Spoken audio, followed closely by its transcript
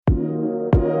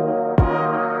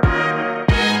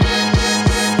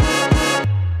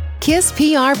KISS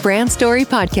PR Brand Story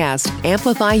Podcast.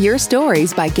 Amplify your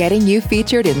stories by getting you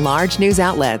featured in large news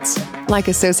outlets like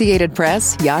Associated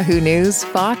Press, Yahoo News,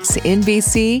 Fox,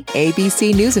 NBC,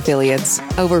 ABC News affiliates,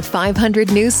 over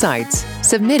 500 news sites,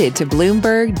 submitted to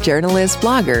Bloomberg, journalists,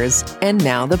 bloggers, and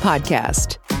now the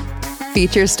podcast.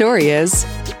 Feature story is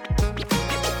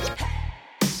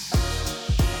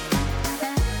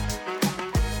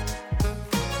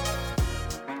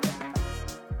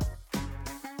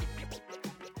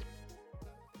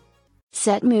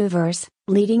SETT Movers,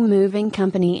 leading moving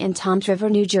company in Toms River,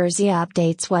 New Jersey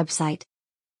updates website.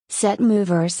 SETT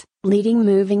Movers, leading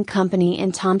moving company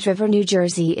in Toms River, New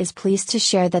Jersey is pleased to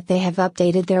share that they have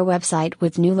updated their website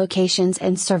with new locations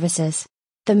and services.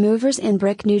 The movers in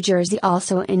Brick, New Jersey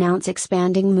also announce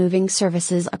expanding moving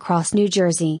services across New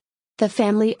Jersey. The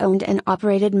family-owned and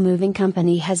operated moving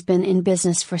company has been in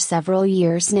business for several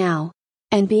years now,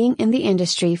 and being in the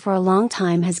industry for a long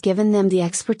time has given them the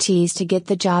expertise to get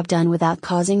the job done without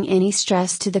causing any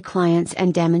stress to the clients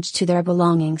and damage to their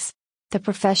belongings. The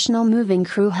professional moving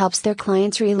crew helps their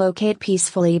clients relocate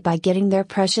peacefully by getting their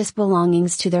precious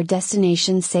belongings to their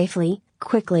destination safely,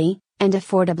 quickly, and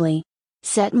affordably.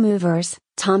 SETT Movers,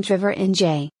 Toms River,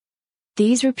 NJ.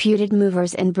 These reputed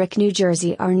movers in Brick, New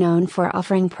Jersey are known for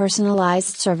offering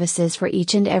personalized services for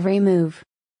each and every move.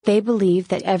 They believe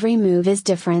that every move is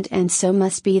different and so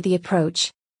must be the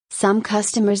approach. Some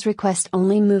customers request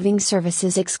only moving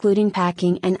services excluding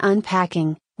packing and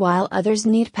unpacking, while others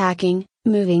need packing,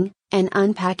 moving, and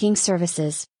unpacking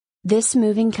services. This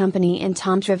moving company in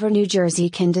Toms River, New Jersey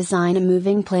can design a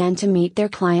moving plan to meet their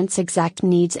clients' exact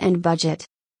needs and budget.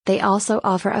 They also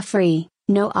offer a free,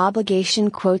 no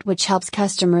obligation quote which helps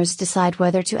customers decide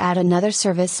whether to add another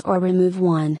service or remove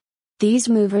one. These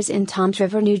movers in Toms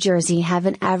River, New Jersey have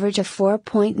an average of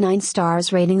 4.9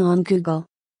 stars rating on Google.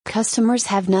 Customers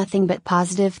have nothing but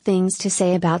positive things to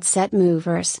say about SETT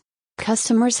Movers.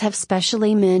 Customers have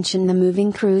specially mentioned the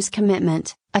moving crew's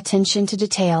commitment, attention to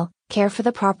detail, care for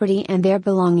the property and their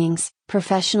belongings,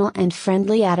 professional and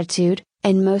friendly attitude,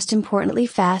 and most importantly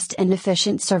fast and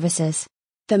efficient services.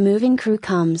 The moving crew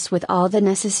comes with all the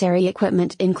necessary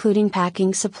equipment including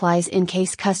packing supplies in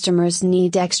case customers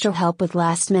need extra help with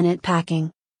last-minute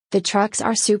packing. The trucks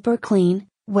are super clean,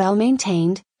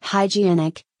 well-maintained,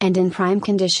 hygienic, and in prime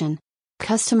condition.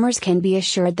 Customers can be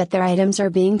assured that their items are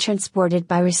being transported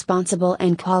by responsible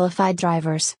and qualified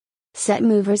drivers. SETT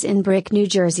Movers in Brick, New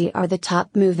Jersey are the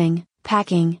top moving,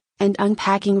 packing, and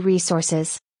unpacking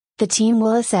resources. The team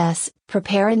will assess,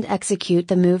 prepare and execute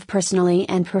the move personally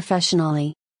and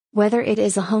professionally. Whether it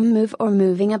is a home move or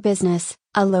moving a business,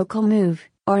 a local move,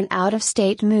 or an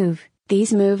out-of-state move,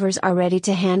 these movers are ready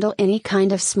to handle any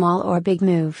kind of small or big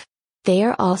move. They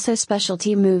are also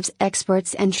specialty moves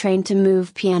experts and trained to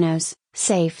move pianos,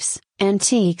 safes,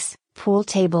 antiques, pool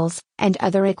tables, and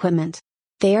other equipment.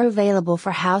 They are available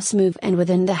for house move and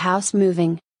within the house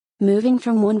moving. Moving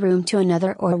from one room to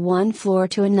another or one floor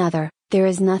to another, there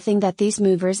is nothing that these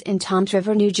movers in Toms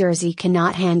River, New Jersey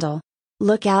cannot handle.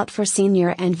 Look out for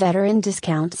senior and veteran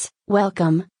discounts,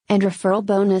 welcome, and referral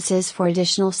bonuses for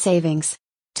additional savings.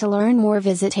 To learn more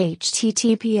visit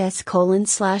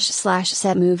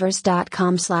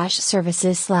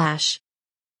https://settmovers.com/services/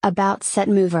 About SETT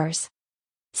Movers.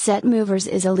 SETT Movers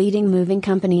is a leading moving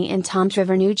company in Toms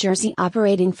River, New Jersey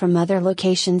operating from other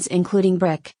locations including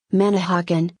Brick,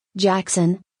 Manahawkin,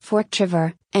 Jackson, Forked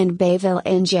River, and Bayville,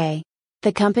 NJ.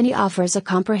 The company offers a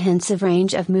comprehensive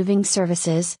range of moving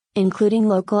services, including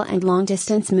local and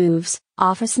long-distance moves,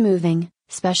 office moving,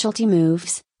 specialty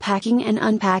moves, packing and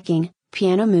unpacking,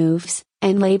 piano moves,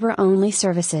 and labor-only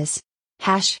services.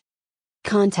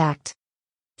 Contact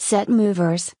SETT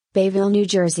Movers, Bayville, New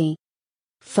Jersey.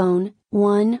 Phone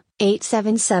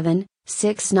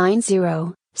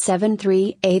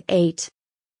 1-877-690-7388.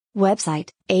 Website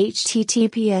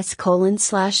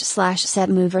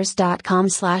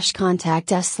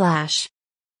https://settmovers.com/contact us/.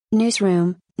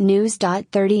 Newsroom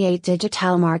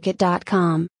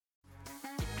news.38digitalmarket.com.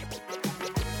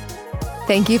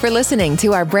 Thank you for listening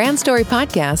to our Brand Story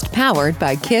podcast powered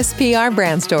by KISS PR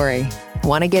Brand Story.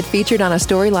 Want to get featured on a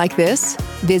story like this?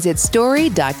 Visit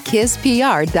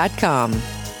story.kisspr.com.